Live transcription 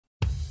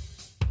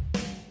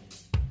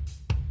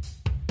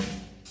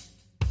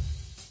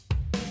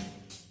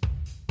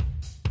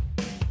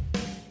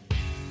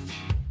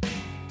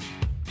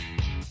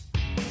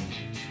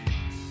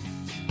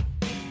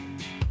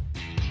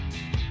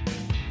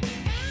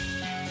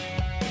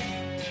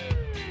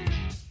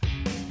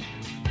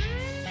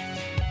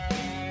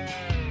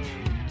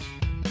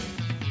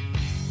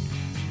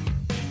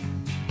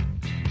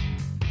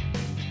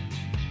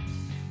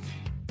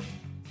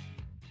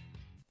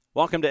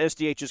Welcome to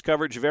SDH's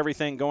coverage of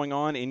everything going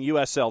on in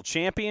USL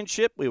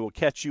Championship. We will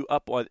catch you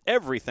up on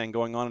everything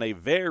going on in a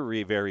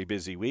very, very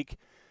busy week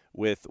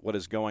with what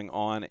is going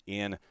on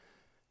in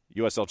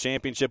USL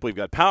Championship. We've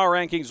got power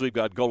rankings, we've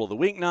got goal of the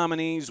week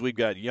nominees, we've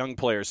got young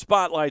player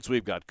spotlights,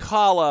 we've got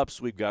call-ups,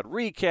 we've got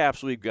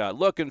recaps, we've got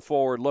looking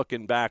forward,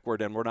 looking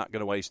backward, and we're not going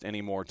to waste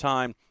any more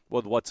time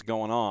with what's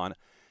going on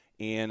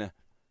in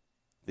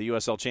the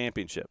USL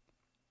Championship.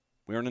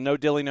 We're in a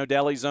no-dilly,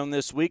 no-dally zone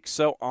this week,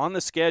 so on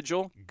the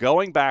schedule,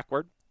 going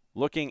backward,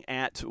 looking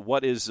at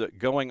what is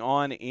going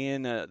on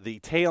in the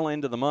tail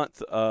end of the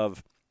month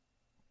of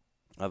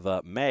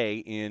May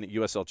in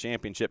USL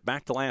Championship.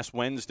 Back to last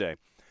Wednesday,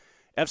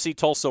 FC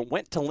Tulsa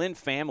went to Lynn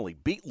Family,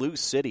 beat Lou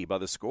City by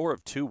the score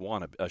of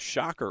 2-1, a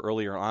shocker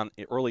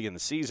early in the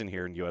season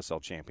here in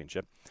USL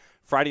Championship.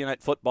 Friday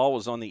Night Football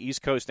was on the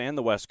East Coast and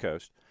the West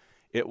Coast.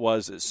 It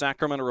was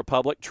Sacramento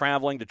Republic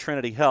traveling to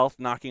Trinity Health,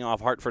 knocking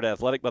off Hartford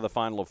Athletic by the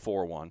final of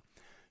 4-1.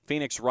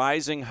 Phoenix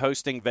Rising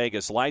hosting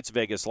Vegas Lights.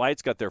 Vegas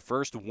Lights got their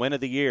first win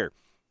of the year.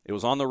 It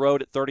was on the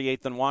road at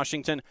 38th and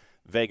Washington.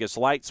 Vegas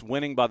Lights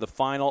winning by the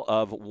final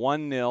of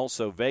 1-0.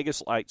 So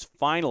Vegas Lights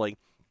finally,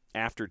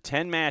 after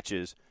 10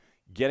 matches,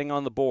 getting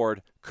on the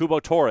board.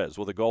 Cubo Torres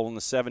with a goal in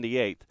the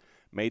 78th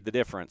made the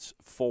difference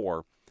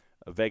for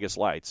Vegas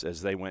Lights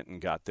as they went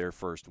and got their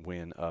first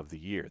win of the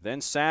year.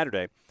 Then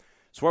Saturday,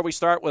 it's where we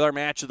start with our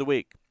match of the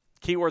week.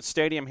 Keyworth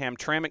Stadium,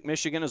 Hamtramck,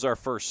 Michigan is our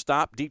first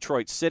stop.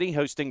 Detroit City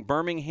hosting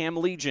Birmingham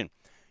Legion.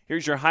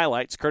 Here's your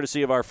highlights,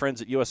 courtesy of our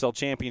friends at USL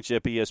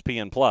Championship,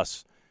 ESPN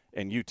Plus,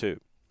 and YouTube.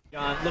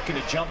 John, looking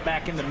to jump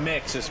back in the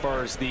mix as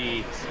far as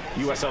the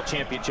USL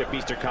Championship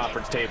Eastern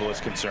Conference table is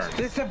concerned.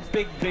 This is a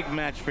big, big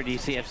match for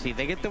DCFC.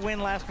 They get the win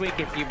last week.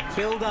 If you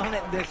build on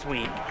it this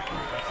week,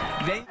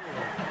 then...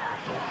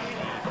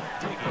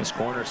 This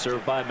corner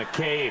served by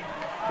McCabe.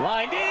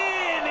 Lined in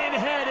and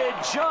headed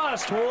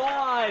just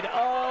wide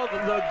of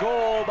the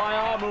goal by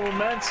Amu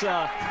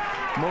Mensah.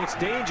 Most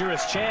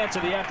dangerous chance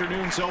of the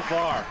afternoon so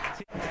far.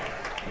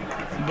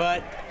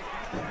 But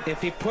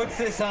if he puts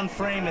this on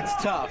frame, it's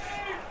tough.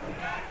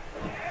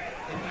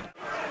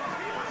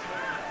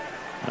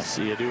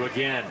 Asiadu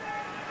again.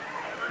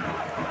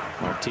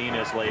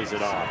 Martinez lays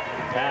it off.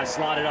 Pass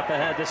slotted up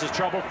ahead. This is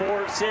trouble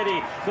for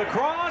City. The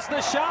cross,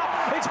 the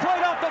shot. It's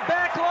played off the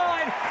back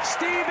line.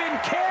 Stephen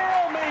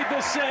Carroll made the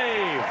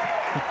save.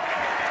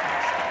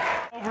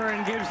 Over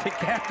and gives the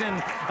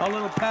captain a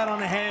little pat on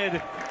the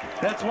head.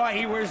 That's why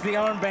he wears the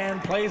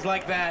armband, plays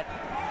like that.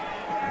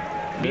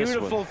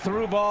 Beautiful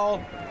through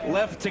ball,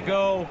 left to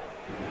go.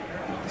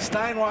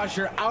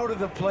 Steinwasser out of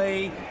the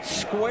play,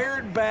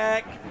 squared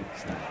back.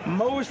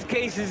 Most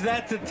cases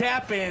that's a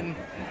tap in.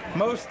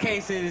 Most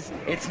cases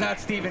it's not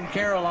Stephen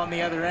Carroll on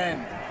the other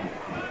end.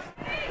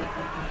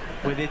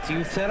 With its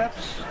youth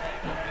setups.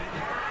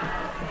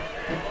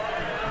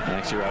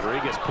 Maxi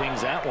Rodriguez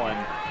pings that one.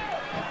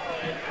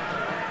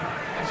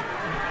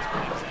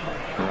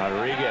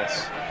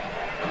 Rodriguez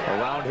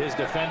around his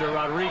defender.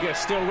 Rodriguez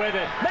still with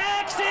it.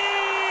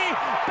 Maxi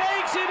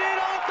banks it in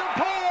off the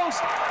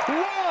post.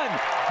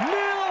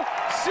 1-0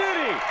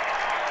 City.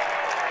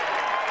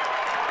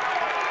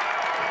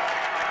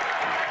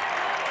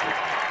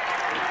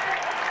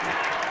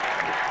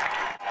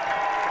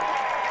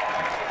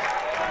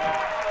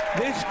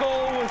 This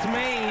goal was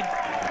made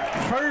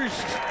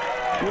first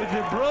with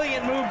a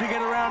brilliant move to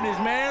get around his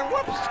man.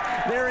 Whoops,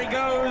 there he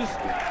goes.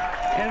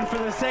 And for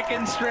the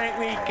second straight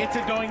week, it's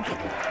a doink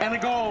and a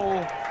goal.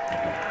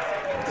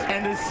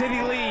 And a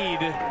City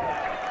lead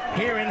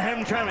here in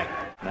Hamtramck.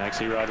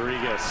 Maxi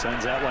Rodriguez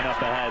sends that one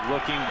up ahead,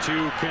 looking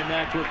to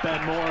connect with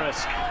Ben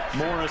Morris.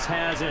 Morris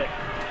has it.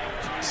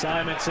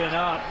 Simonson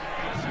up.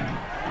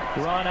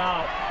 Run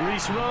out.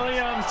 Reese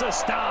Williams, the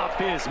stop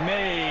is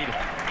made.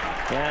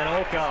 And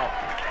Oko.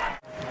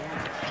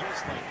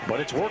 But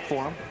it's worked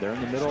for them. They're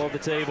in the middle of the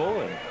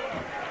table and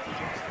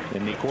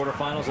in the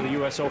quarterfinals of the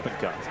U.S. Open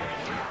Cup.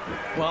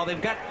 Well,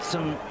 they've got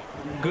some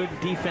good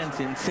defense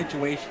in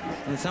situations.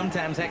 And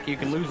sometimes, heck, you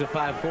can lose a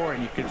 5-4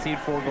 and you concede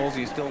 4 goals,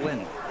 you still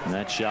win. And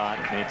that shot,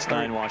 Nate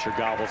Steinwasser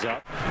gobbles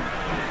up.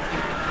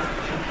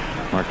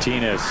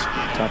 Martinez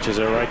touches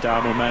it right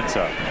down to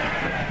Mensah.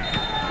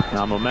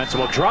 Now Mensah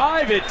will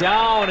drive it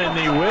down and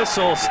the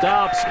whistle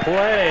stops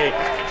play.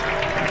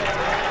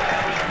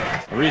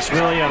 Reese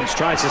Williams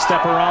tries to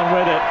step around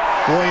with it.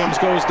 Williams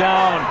goes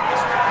down.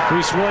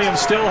 Reese Williams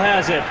still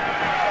has it.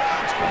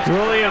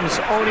 Williams,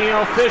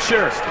 O'Neal,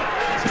 Fisher.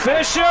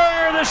 Fisher,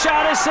 the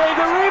shot is saved.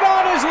 The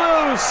rebound is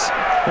loose.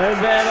 And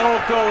then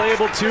Oko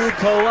able to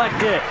collect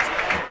it.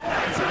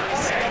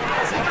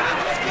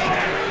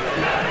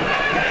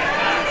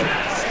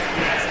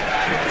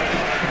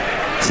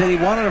 City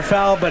wanted a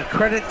foul, but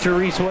credit to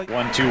Reese Williams.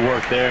 1-2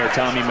 work there.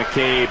 Tommy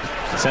McCabe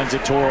sends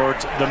it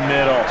towards the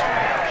middle.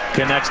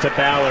 Connects to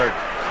Ballard.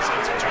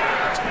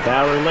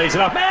 Ballard lays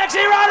it up.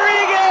 Maxi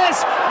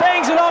Rodriguez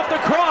bangs it off the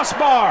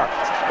crossbar.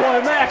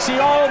 Boy,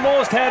 Maxi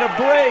almost had a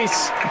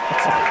brace.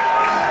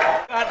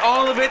 Got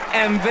all of it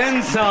and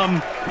then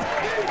some.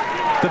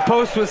 The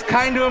post was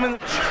kind to him.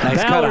 Nice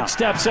Ballard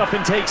steps up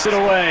and takes it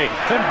away.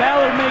 And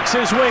Ballard makes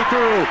his way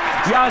through.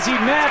 Yazzie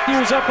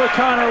Matthews up with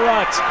Connor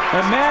Rutt.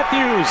 And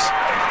Matthews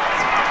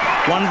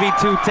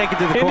 1v2, take it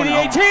to the into corner. the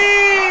 18,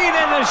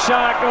 and the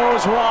shot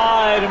goes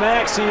wide.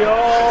 Maxi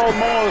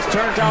almost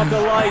turned out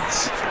the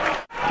lights.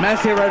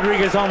 Maxi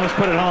Rodriguez almost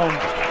put it home.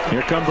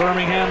 Here come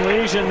Birmingham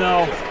Legion,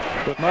 though.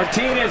 But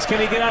Martinez, can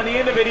he get on the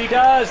end of it? He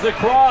does. The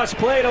cross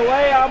played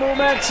away. Amu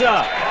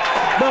Mensah.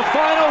 The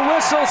final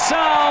whistle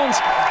sounds,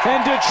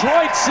 and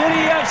Detroit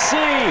City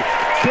FC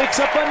picks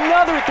up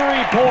another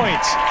 3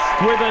 points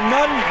with a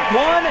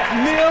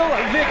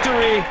 1-0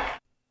 victory.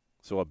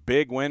 So a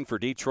big win for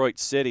Detroit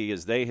City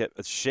as they have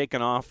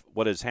shaken off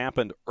what has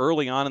happened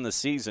early on in the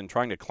season,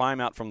 trying to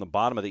climb out from the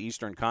bottom of the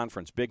Eastern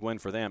Conference. Big win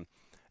for them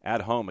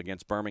at home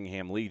against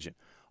Birmingham Legion.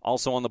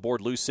 Also on the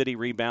board, Lou City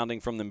rebounding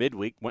from the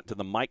midweek, went to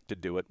the mic to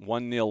do it.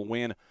 1-0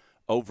 win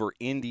over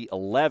Indy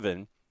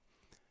 11.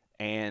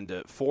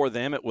 And for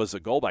them, it was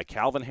a goal by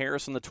Calvin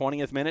Harris in the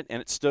 20th minute,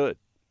 and it stood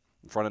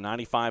in front of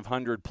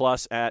 9,500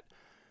 plus at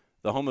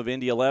the home of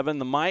Indy 11.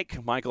 The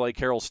mic, Michael A.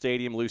 Carroll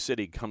Stadium, Lou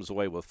City comes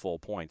away with full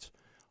points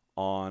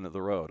on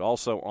the road.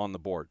 Also on the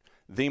board,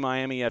 the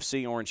Miami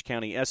FC, Orange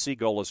County SC,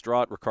 goalless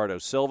draw at Ricardo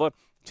Silva.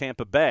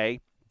 Tampa Bay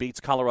beats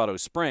Colorado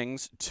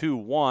Springs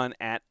 2-1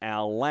 at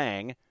Al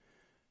Lang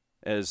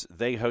as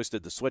they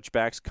hosted the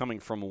Switchbacks, coming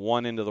from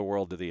one end of the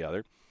world to the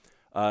other.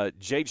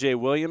 J.J.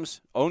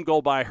 Williams, own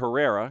goal by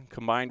Herrera,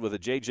 combined with a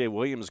J.J.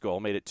 Williams goal,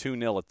 made it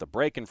 2-0 at the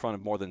break in front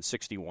of more than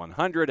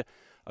 6,100.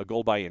 A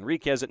goal by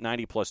Enriquez at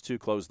 90+2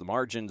 closed the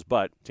margins,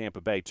 but Tampa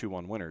Bay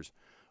 2-1 winners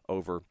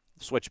over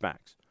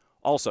Switchbacks.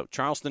 Also,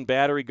 Charleston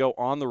Battery go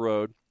on the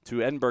road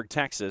to Edinburgh,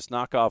 Texas,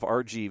 knock off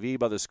RGV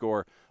by the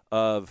score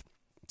of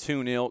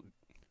 2-0.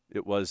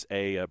 It was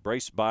a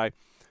brace by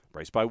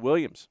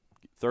Williams,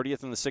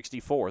 30th and the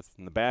 64th,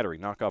 in the Battery,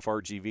 knock off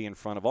RGV in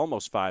front of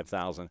almost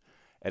 5,000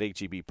 at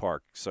HEB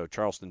Park. So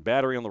Charleston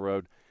Battery on the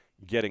road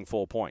getting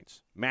full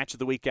points. Match of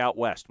the week out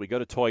west. We go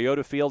to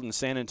Toyota Field in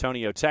San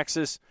Antonio,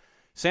 Texas.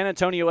 San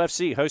Antonio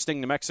FC hosting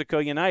New Mexico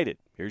United.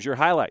 Here's your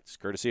highlights,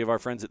 courtesy of our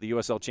friends at the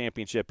USL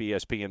Championship,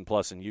 ESPN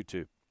Plus, and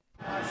YouTube.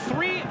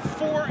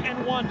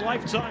 3-4-1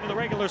 lifetime of the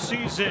regular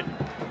season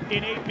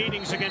in 8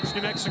 meetings against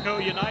New Mexico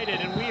United,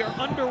 and we are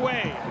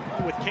underway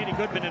with Katie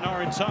Goodman and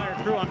our entire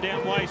crew. I'm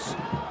Dan Weiss.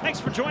 Thanks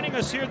for joining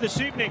us here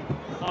this evening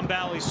on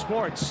Bally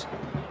Sports.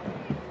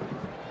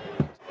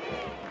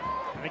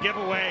 And a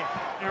giveaway,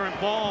 errant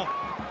ball.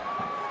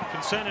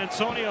 Can San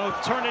Antonio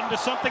turn it into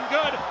something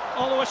good?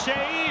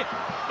 Oluwaseyi,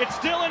 it's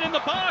Dylan in the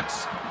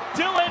box.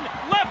 Dylan,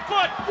 left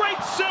foot,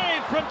 great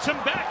save from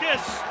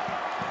Timbakis,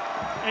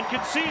 and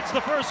concedes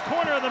the first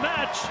corner of the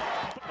match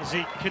as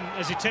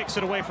he takes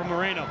it away from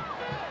Moreno.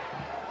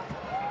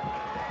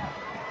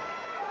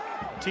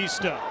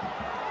 Tista,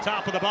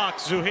 top of the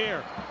box,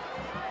 Zuhair.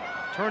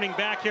 Turning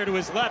back here to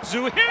his left,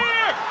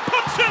 Zuhair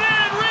puts it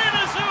in,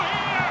 Rina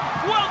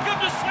Zuhair! Welcome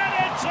to San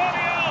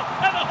Antonio,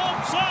 and the home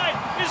side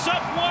is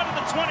up 1 in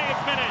the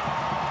 20th minute.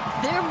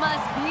 There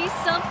must be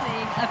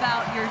something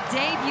about your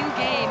debut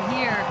game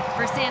here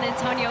for San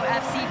Antonio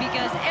FC,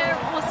 because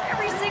almost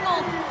every single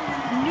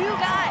new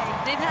guy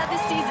they've had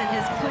this season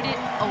has put it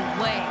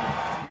away.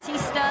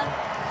 Tista,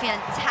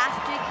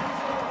 fantastic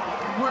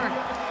work.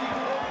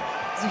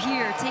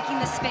 Zuhair taking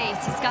the space,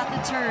 he's got the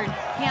turn,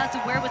 he has the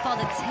wherewithal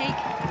to take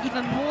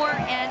even more,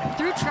 and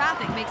through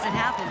traffic makes it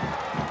happen.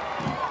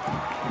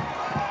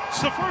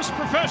 It's the first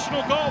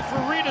professional goal for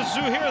Rita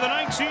Zuhair, the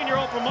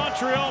 19-year-old from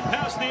Montreal,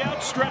 past the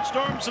outstretched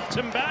arms of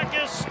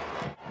Timbakis.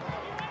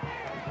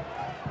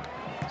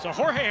 So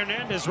Jorge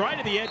Hernandez right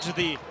at the edge of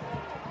the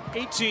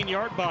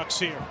 18-yard box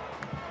here.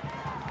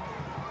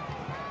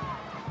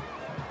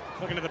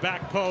 Looking at the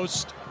back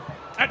post.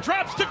 And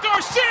drops to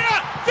Garcia!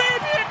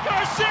 Fabian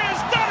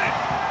Garcia's done it!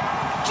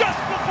 Just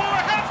before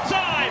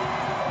halftime!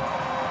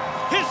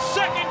 His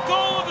second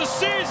goal of the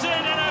season,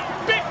 and a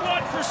big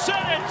one for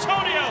San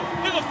Antonio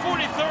in the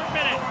 43rd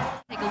minute.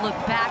 Take a look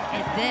back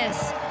at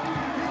this.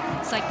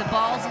 Looks like the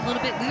ball's a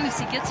little bit loose.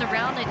 He gets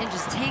around it and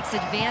just takes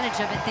advantage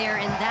of it there,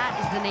 and that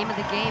is the name of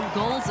the game.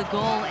 Goal's a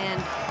goal, and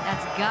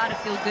that's got to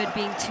feel good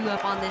being 2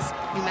 up on this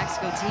New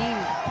Mexico team.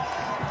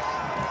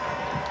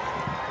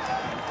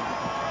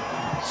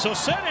 So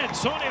San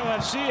Antonio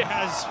FC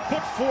has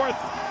put forth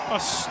a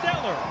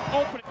stellar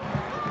opening.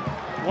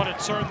 What a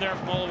turn there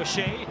from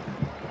Oluwaseyi.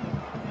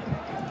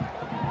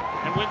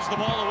 And wins the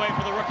ball away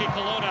for the rookie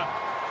Kelowna.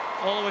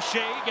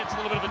 Oluwaseyi gets a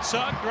little bit of a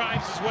tug,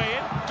 drives his way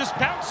in, just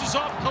bounces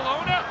off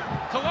Kelowna.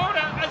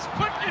 Kelowna is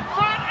put in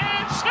front,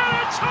 and San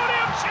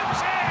Antonio chips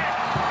in.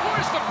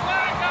 Where's the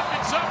flag up?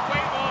 It's up,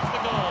 wave off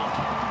the goal.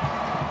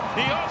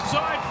 The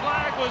offside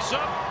flag was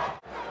up.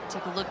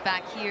 Take a look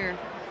back here.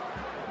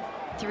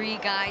 3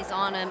 guys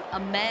on him. A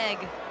Meg.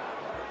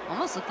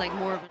 Almost looked like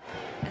more of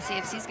a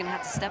SAFC's going to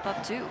have to step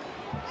up too.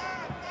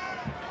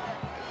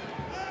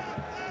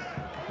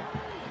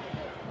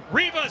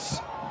 Rivas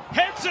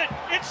heads it.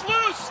 It's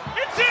loose.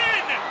 It's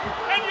in.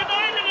 And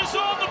United is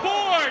on the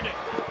board.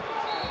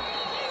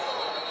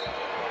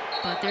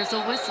 But there's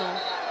a whistle.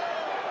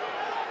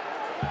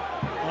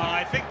 Well,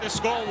 I think this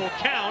goal will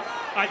count.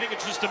 I think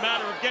it's just a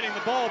matter of getting the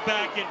ball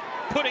back and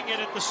putting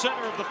it at the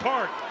center of the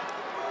park.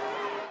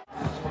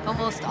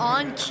 Almost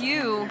on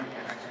cue,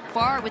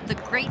 Farr with the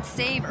great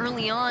save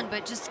early on,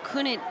 but just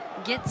couldn't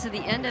get to the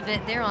end of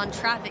it there on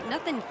traffic.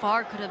 Nothing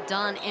Farr could have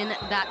done in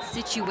that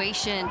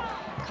situation.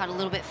 Caught a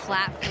little bit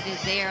flat-footed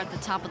there at the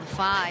top of the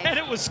 5. And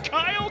it was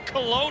Kyle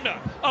Colonna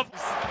of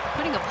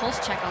putting a pulse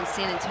check on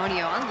San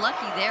Antonio.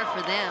 Unlucky there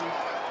for them.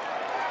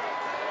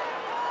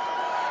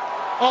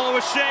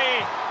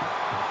 Oluwaseyi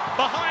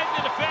behind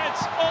the defense.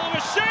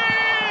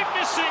 Oluwaseyi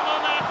missing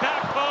on that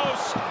back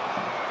post.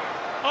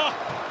 Oh,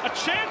 a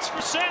chance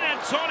for San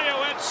Antonio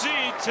FC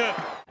to...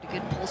 A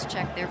good pulse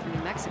check there from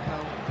New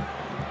Mexico.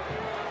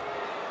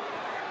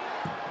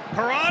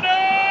 Pirano!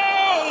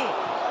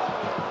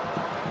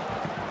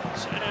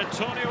 San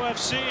Antonio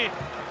FC.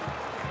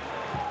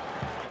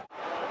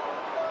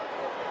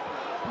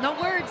 No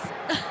words.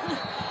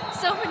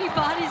 So many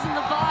bodies in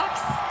the box.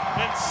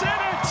 And San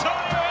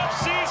Antonio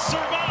FC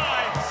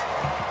survives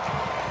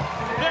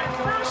their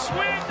first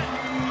win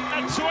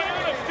at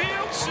Toyota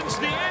Field since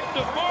the end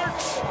of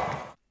March.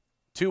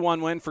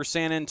 2-1 win for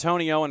San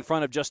Antonio in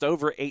front of just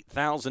over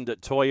 8,000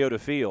 at Toyota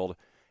Field,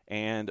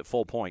 and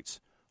full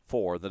points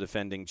for the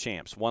defending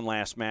champs. One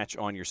last match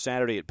on your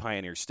Saturday at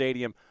Pioneer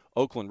Stadium.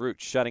 Oakland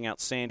Roots shutting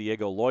out San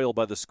Diego Loyal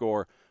by the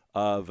score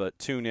of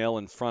 2-0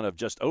 in front of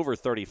just over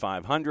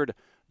 3,500.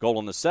 Goal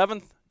in the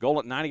 7th, goal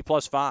at 90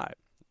 plus 5.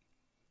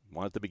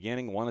 One at the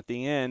beginning, one at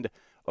the end.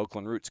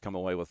 Oakland Roots come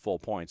away with full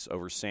points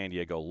over San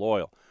Diego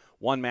Loyal.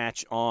 One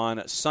match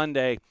on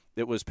Sunday,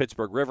 it was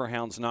Pittsburgh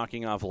Riverhounds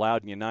knocking off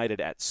Loudoun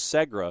United at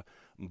Segra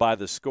by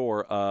the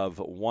score of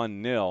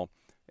 1-0.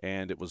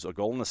 And it was a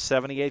goal in the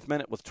 78th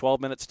minute with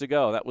 12 minutes to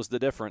go. That was the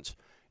difference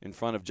in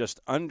front of just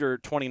under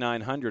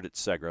 2,900 at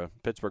Segra.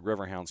 Pittsburgh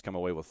Riverhounds come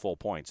away with full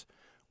points,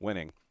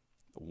 winning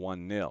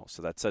 1-0.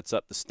 So that sets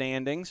up the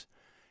standings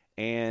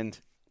and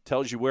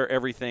tells you where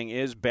everything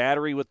is.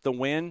 Battery with the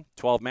win,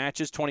 12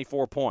 matches,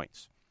 24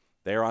 points.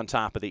 They're on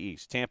top of the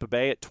East. Tampa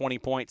Bay at 20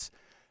 points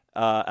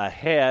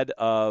ahead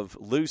of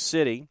Lou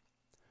City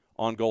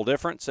on goal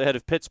difference, ahead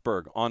of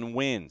Pittsburgh on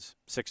wins,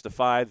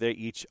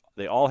 6-5.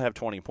 They all have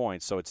 20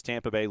 points, so it's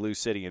Tampa Bay, Lou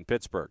City, and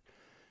Pittsburgh.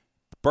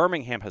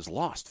 Birmingham has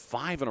lost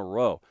 5 in a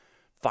row,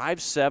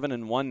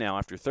 5-7-1 now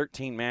after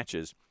 13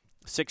 matches,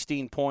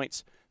 16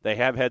 points. They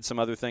have had some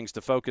other things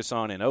to focus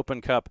on in Open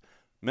Cup.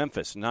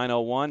 Memphis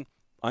 9-0-1,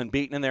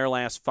 unbeaten in their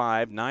last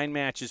 5, 9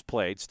 matches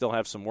played. Still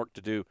have some work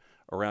to do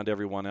around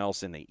everyone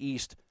else in the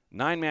East.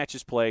 9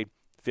 matches played,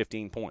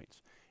 15 points.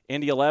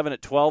 Indy 11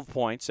 at 12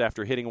 points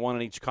after hitting one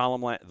in each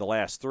column the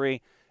last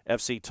 3.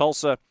 FC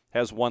Tulsa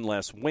has one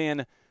less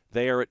win.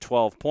 They are at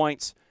 12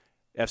 points.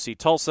 FC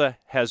Tulsa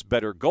has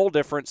better goal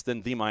difference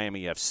than the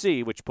Miami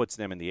FC, which puts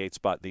them in the 8th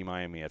spot, the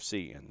Miami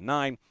FC in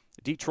 9.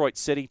 Detroit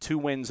City, 2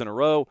 wins in a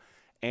row,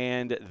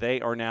 and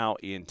they are now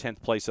in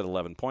 10th place at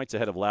 11 points,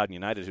 ahead of Loudoun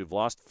United, who've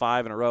lost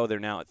 5 in a row. They're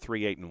now at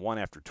 3-8-1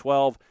 after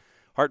 12.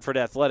 Hartford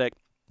Athletic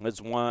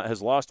has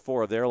lost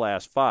 4 of their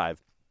last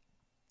 5.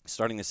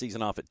 Starting the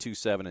season off at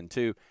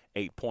 2-7-2,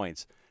 8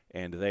 points,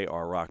 and they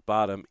are rock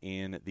bottom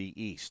in the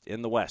East.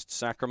 In the West,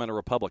 Sacramento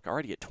Republic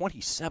already at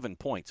 27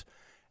 points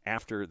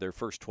after their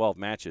first 12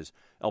 matches.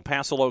 El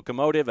Paso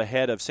Locomotive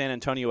ahead of San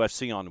Antonio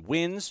FC on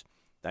wins.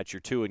 That's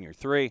your 2 and your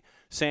 3.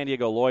 San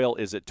Diego Loyal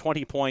is at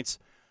 20 points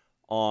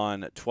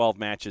on 12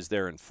 matches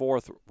there in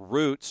 4th.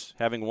 Roots,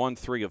 having won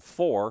 3 of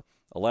 4,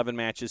 11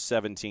 matches,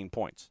 17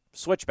 points.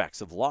 Switchbacks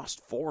have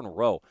lost 4 in a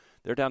row.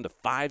 They're down to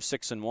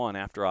 5-6-1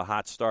 after a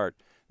hot start.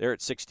 They're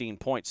at 16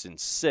 points in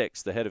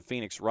 6th, ahead of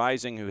Phoenix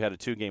Rising, who had a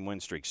 2-game win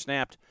streak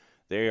snapped.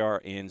 They are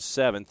in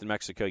 7th. New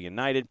Mexico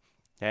United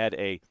had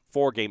a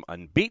 4-game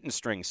unbeaten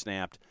string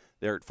snapped.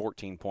 They're at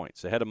 14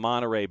 points. Ahead of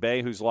Monterey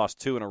Bay, who's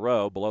lost 2 in a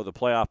row, below the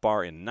playoff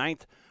bar in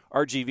 9th.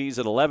 RGV's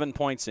at 11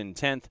 points in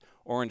 10th.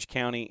 Orange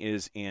County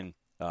is in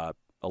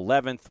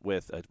 11th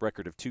with a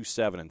record of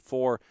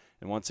 2-7-4.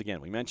 And once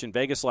again, we mentioned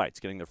Vegas Lights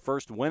getting their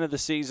first win of the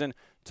season.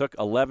 Took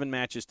 11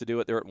 matches to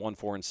do it. They're at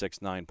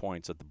 1-4-6, 9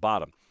 points at the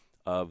bottom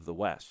of the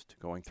West.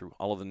 Going through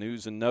all of the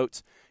news and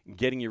notes,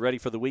 getting you ready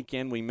for the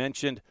weekend. We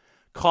mentioned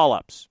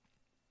call-ups,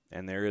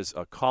 and there is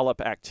a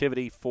call-up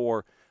activity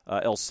for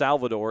El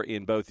Salvador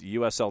in both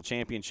USL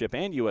Championship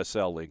and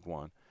USL League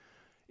One.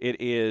 It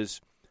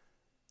is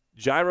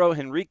Jairo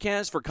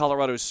Henriquez for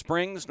Colorado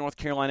Springs, North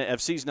Carolina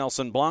FC's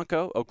Nelson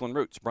Blanco, Oakland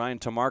Roots Brian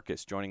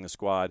Tamarcus joining the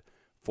squad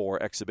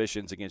for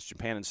exhibitions against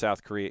Japan and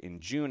South Korea in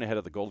June ahead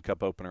of the Gold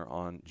Cup opener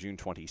on June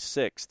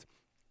 26th.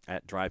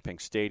 At Dry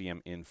Pink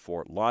Stadium in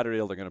Fort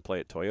Lauderdale. They're going to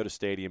play at Toyota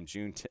Stadium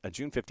June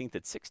 15th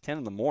at 6:10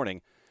 in the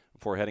morning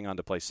before heading on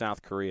to play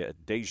South Korea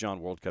at Daejeon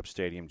World Cup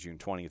Stadium June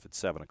 20th at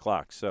 7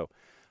 o'clock. So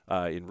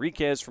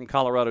Enriquez from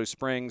Colorado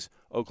Springs,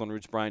 Oakland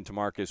Roots Brian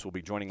Tamarcus will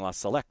be joining La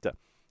Selecta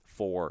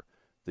for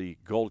the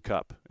Gold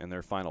Cup and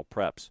their final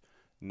preps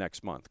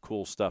next month.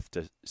 Cool stuff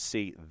to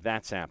see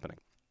that's happening.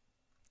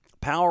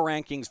 Power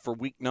rankings for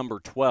week number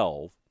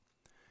 12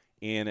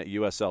 in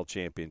USL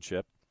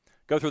Championship.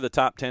 Go through the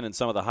top 10 and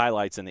some of the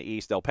highlights in the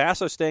East. El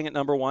Paso staying at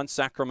number 1,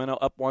 Sacramento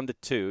up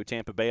 1-2,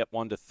 Tampa Bay up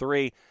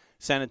 1-3,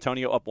 San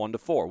Antonio up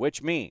 1-4,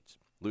 which means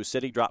Lou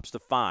City drops to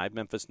 5,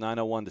 Memphis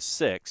 901 to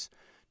 6.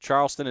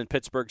 Charleston and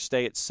Pittsburgh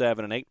stay at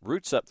 7 and 8.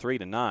 Roots up 3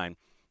 to 9,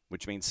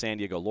 which means San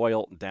Diego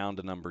Loyal down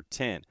to number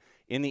 10.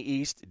 In the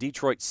East,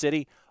 Detroit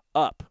City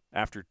up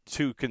after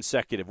 2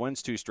 consecutive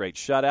wins, 2 straight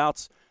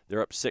shutouts.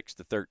 They're up 6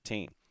 to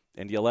 13.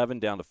 Indy 11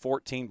 down to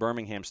 14.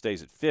 Birmingham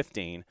stays at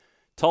 15.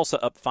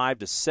 Tulsa up 5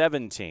 to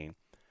 17.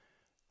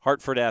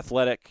 Hartford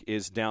Athletic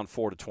is down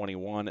 4 to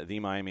 21. The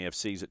Miami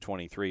FC's at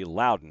 23.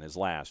 Loudoun is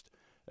last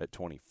at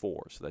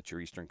 24. So that's your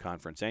Eastern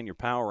Conference and your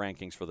power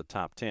rankings for the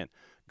top 10.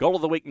 Goal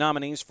of the Week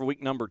nominees for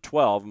week number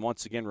 12. And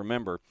once again,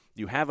 remember,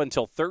 you have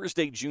until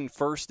Thursday, June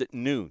 1st at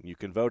noon. You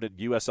can vote at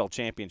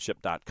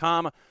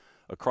USLChampionship.com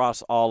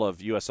across all of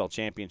USL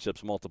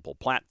Championship's multiple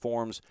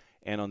platforms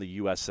and on the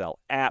USL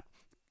app.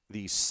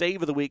 The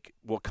Save of the Week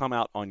will come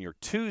out on your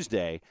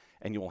Tuesday,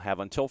 and you will have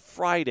until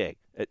Friday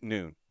at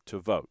noon to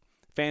vote.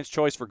 Fans'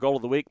 choice for Goal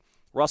of the Week,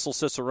 Russell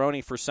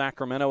Cicerone for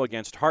Sacramento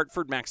against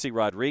Hartford, Maxi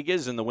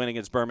Rodriguez in the win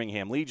against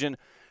Birmingham Legion,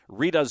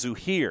 Rita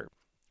Zuhir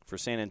for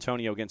San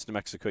Antonio against New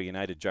Mexico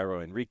United,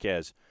 Jairo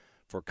Enriquez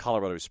for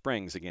Colorado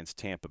Springs against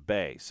Tampa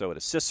Bay. So it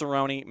is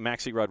Cicerone,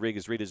 Maxi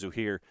Rodriguez, Rita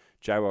Zuhir,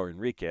 Jairo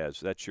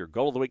Enriquez. That's your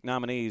Goal of the Week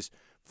nominees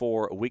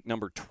for week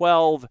number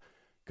 12.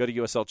 Go to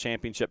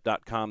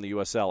USLChampionship.com, the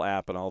USL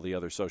app, and all the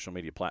other social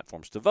media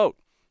platforms to vote.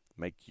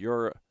 Make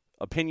your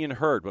opinion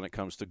heard when it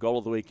comes to Goal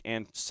of the Week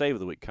and Save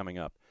of the Week coming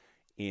up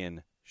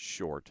in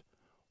short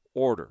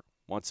order.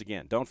 Once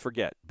again, don't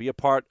forget, be a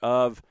part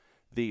of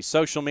the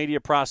social media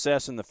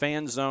process in the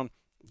fan zone.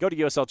 Go to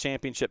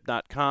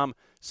USLChampionship.com,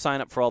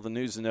 sign up for all the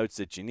news and notes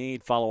that you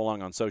need. Follow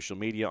along on social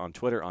media, on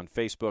Twitter, on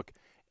Facebook,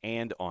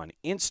 and on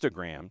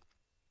Instagram.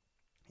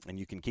 And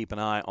you can keep an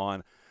eye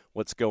on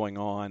what's going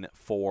on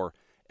for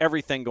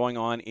everything going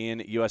on in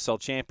USL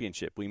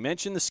Championship. We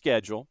mentioned the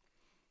schedule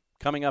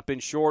coming up in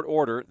short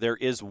order. There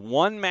is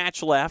one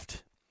match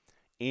left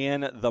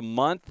in the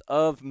month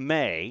of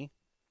May,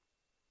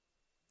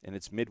 and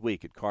it's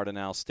midweek at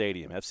Cardinal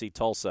Stadium. FC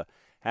Tulsa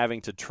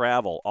having to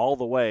travel all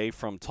the way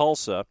from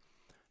Tulsa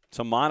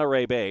to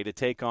Monterey Bay to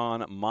take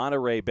on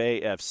Monterey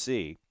Bay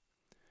FC.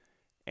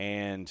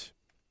 And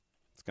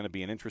it's going to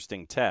be an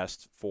interesting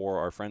test for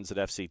our friends at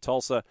FC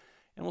Tulsa,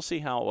 and we'll see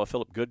how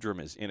Philip Goodrum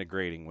is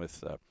integrating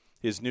with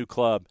his new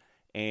club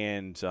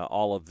and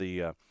all of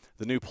the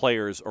new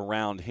players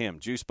around him.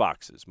 Juice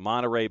boxes.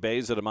 Monterey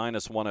Bay's at a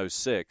minus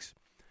 106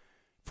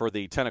 for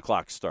the 10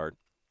 o'clock start.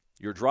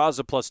 Your draws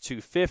a plus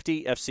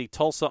 250. FC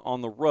Tulsa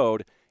on the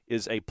road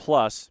is a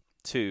plus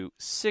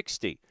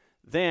 260.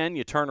 Then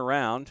you turn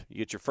around, you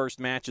get your first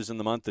matches in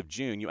the month of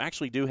June. You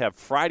actually do have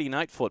Friday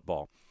night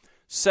football.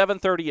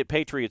 7:30 at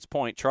Patriots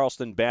Point.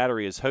 Charleston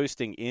Battery is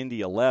hosting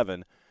Indy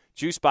 11.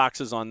 Juice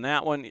boxes on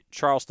that one.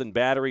 Charleston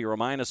Battery are a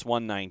minus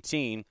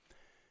 119.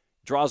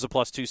 Draws a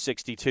plus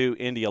 262.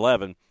 Indy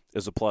 11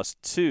 is a plus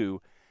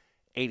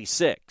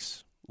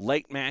 286.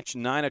 Late match,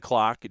 9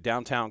 o'clock at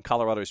downtown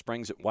Colorado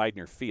Springs at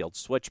Widener Field.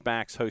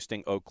 Switchbacks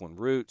hosting Oakland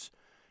Roots.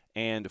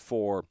 And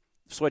for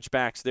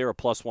Switchbacks, they're a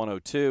plus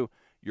 102.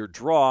 Your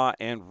draw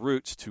and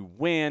Roots to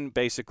win,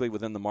 basically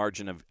within the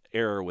margin of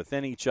error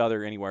within each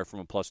other, anywhere from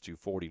a plus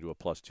 240 to a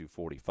plus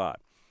 245.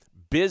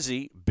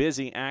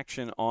 Busy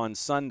action on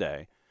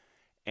Sunday.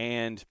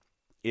 And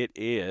it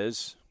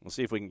is, we'll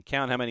see if we can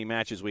count how many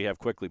matches we have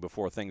quickly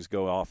before things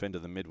go off into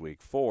the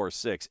midweek. 4,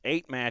 6,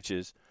 8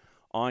 matches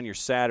on your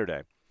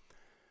Saturday.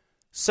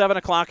 7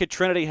 o'clock at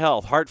Trinity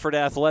Health. Hartford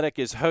Athletic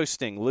is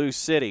hosting Lou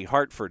City.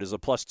 Hartford is a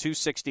plus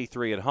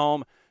 263 at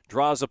home.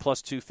 Draws a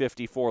plus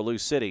 254. Lou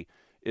City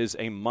is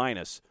a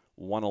minus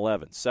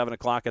 111. 7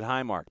 o'clock at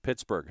Highmark.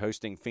 Pittsburgh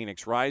hosting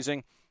Phoenix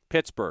Rising.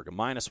 Pittsburgh, a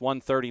minus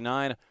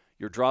 139.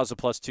 Your draws a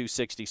plus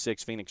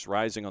 266. Phoenix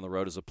Rising on the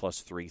road is a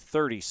plus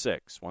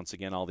 336. Once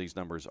again, all these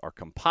numbers are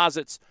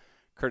composites,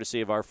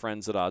 courtesy of our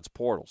friends at Odds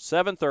Portal.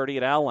 7:30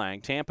 at Al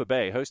Lang. Tampa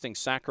Bay hosting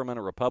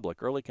Sacramento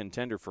Republic. Early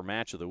contender for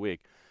match of the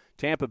week.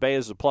 Tampa Bay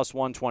is a plus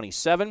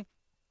 127.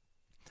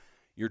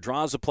 Your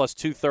draws a plus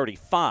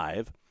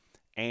 235.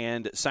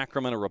 And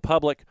Sacramento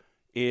Republic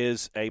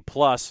is a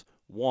plus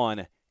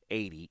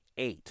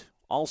 188.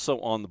 Also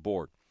on the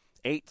board,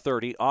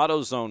 8:30,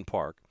 AutoZone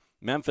Park.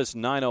 Memphis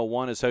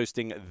 901 is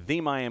hosting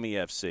the Miami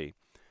FC.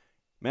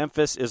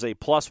 Memphis is a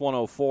plus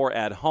 104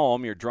 at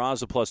home. Your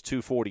draws a plus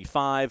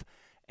 245,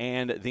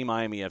 and the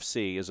Miami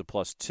FC is a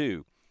plus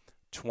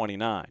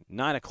 229.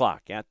 9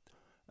 o'clock at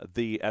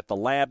the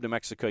Lab, New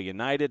Mexico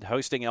United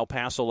hosting El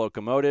Paso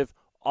Locomotive.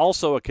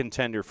 Also a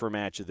contender for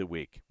match of the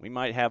week. We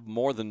might have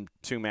more than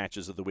 2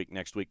 matches of the week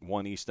next week,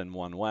 one East and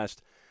one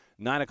West.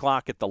 9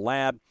 o'clock at the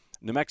Lab.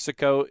 New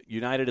Mexico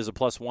United is a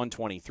plus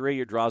 123.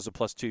 Your draws a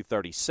plus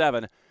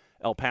 237.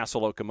 El Paso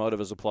Locomotive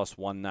is a plus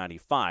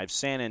 195.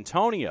 San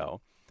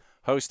Antonio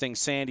hosting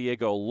San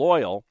Diego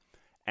Loyal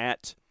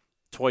at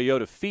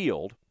Toyota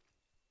Field.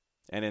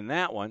 And in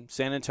that one,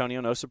 San Antonio,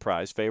 no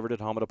surprise, favored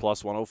at home at a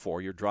plus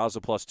 104. Your draws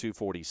a plus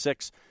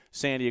 246.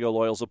 San Diego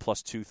Loyal's a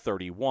plus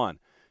 231.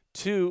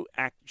 Two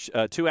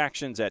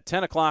actions at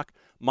 10 o'clock.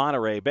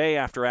 Monterey Bay,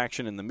 after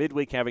action in the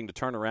midweek, having to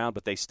turn around,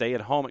 but they stay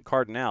at home at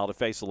Cardinal to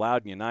face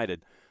Loudoun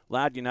United.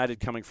 Loud United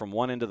coming from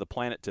one end of the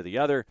planet to the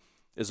other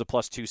is a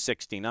plus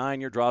 269.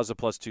 Your draw is a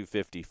plus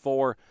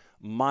 254.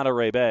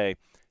 Monterey Bay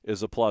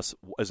is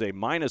a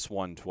minus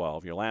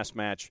 112. Your last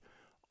match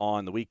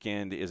on the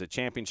weekend is at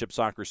Championship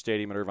Soccer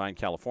Stadium in Irvine,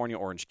 California.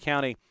 Orange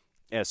County,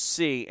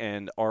 SC,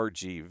 and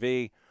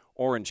RGV.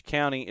 Orange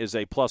County is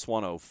a plus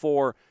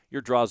 104.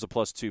 Your draw is a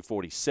plus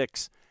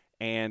 246.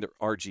 And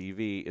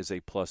RGV is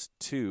a plus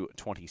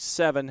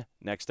 227.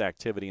 Next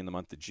activity in the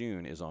month of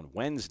June is on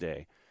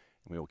Wednesday.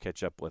 We will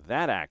catch up with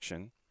that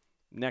action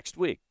next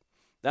week.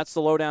 That's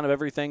the lowdown of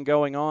everything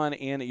going on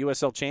in a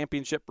USL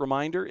Championship.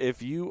 Reminder,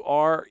 if you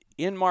are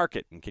in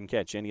market and can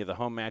catch any of the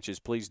home matches,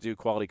 please do.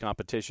 Quality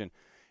competition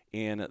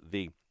in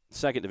the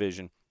second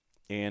division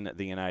in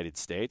the United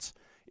States.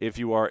 If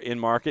you are in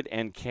market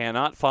and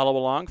cannot follow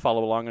along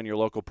on your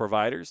local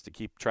providers to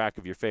keep track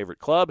of your favorite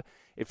club.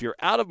 If you're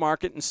out of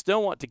market and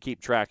still want to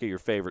keep track of your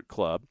favorite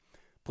club,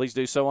 please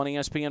do so on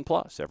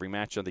ESPN+. Every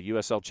match of the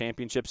USL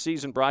Championship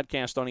season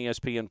broadcast on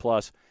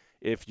ESPN+.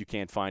 If you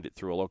can't find it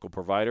through a local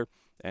provider,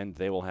 and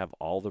they will have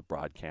all the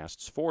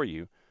broadcasts for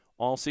you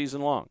all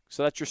season long.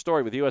 So that's your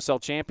story with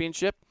USL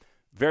Championship.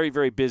 Very,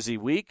 very busy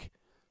week,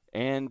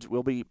 and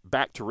we'll be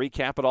back to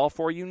recap it all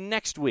for you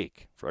next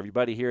week. For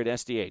everybody here at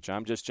SDH,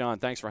 I'm just John.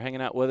 Thanks for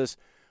hanging out with us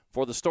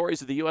for the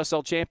stories of the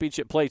USL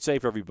Championship. Play it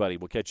safe, everybody.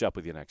 We'll catch up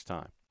with you next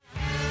time.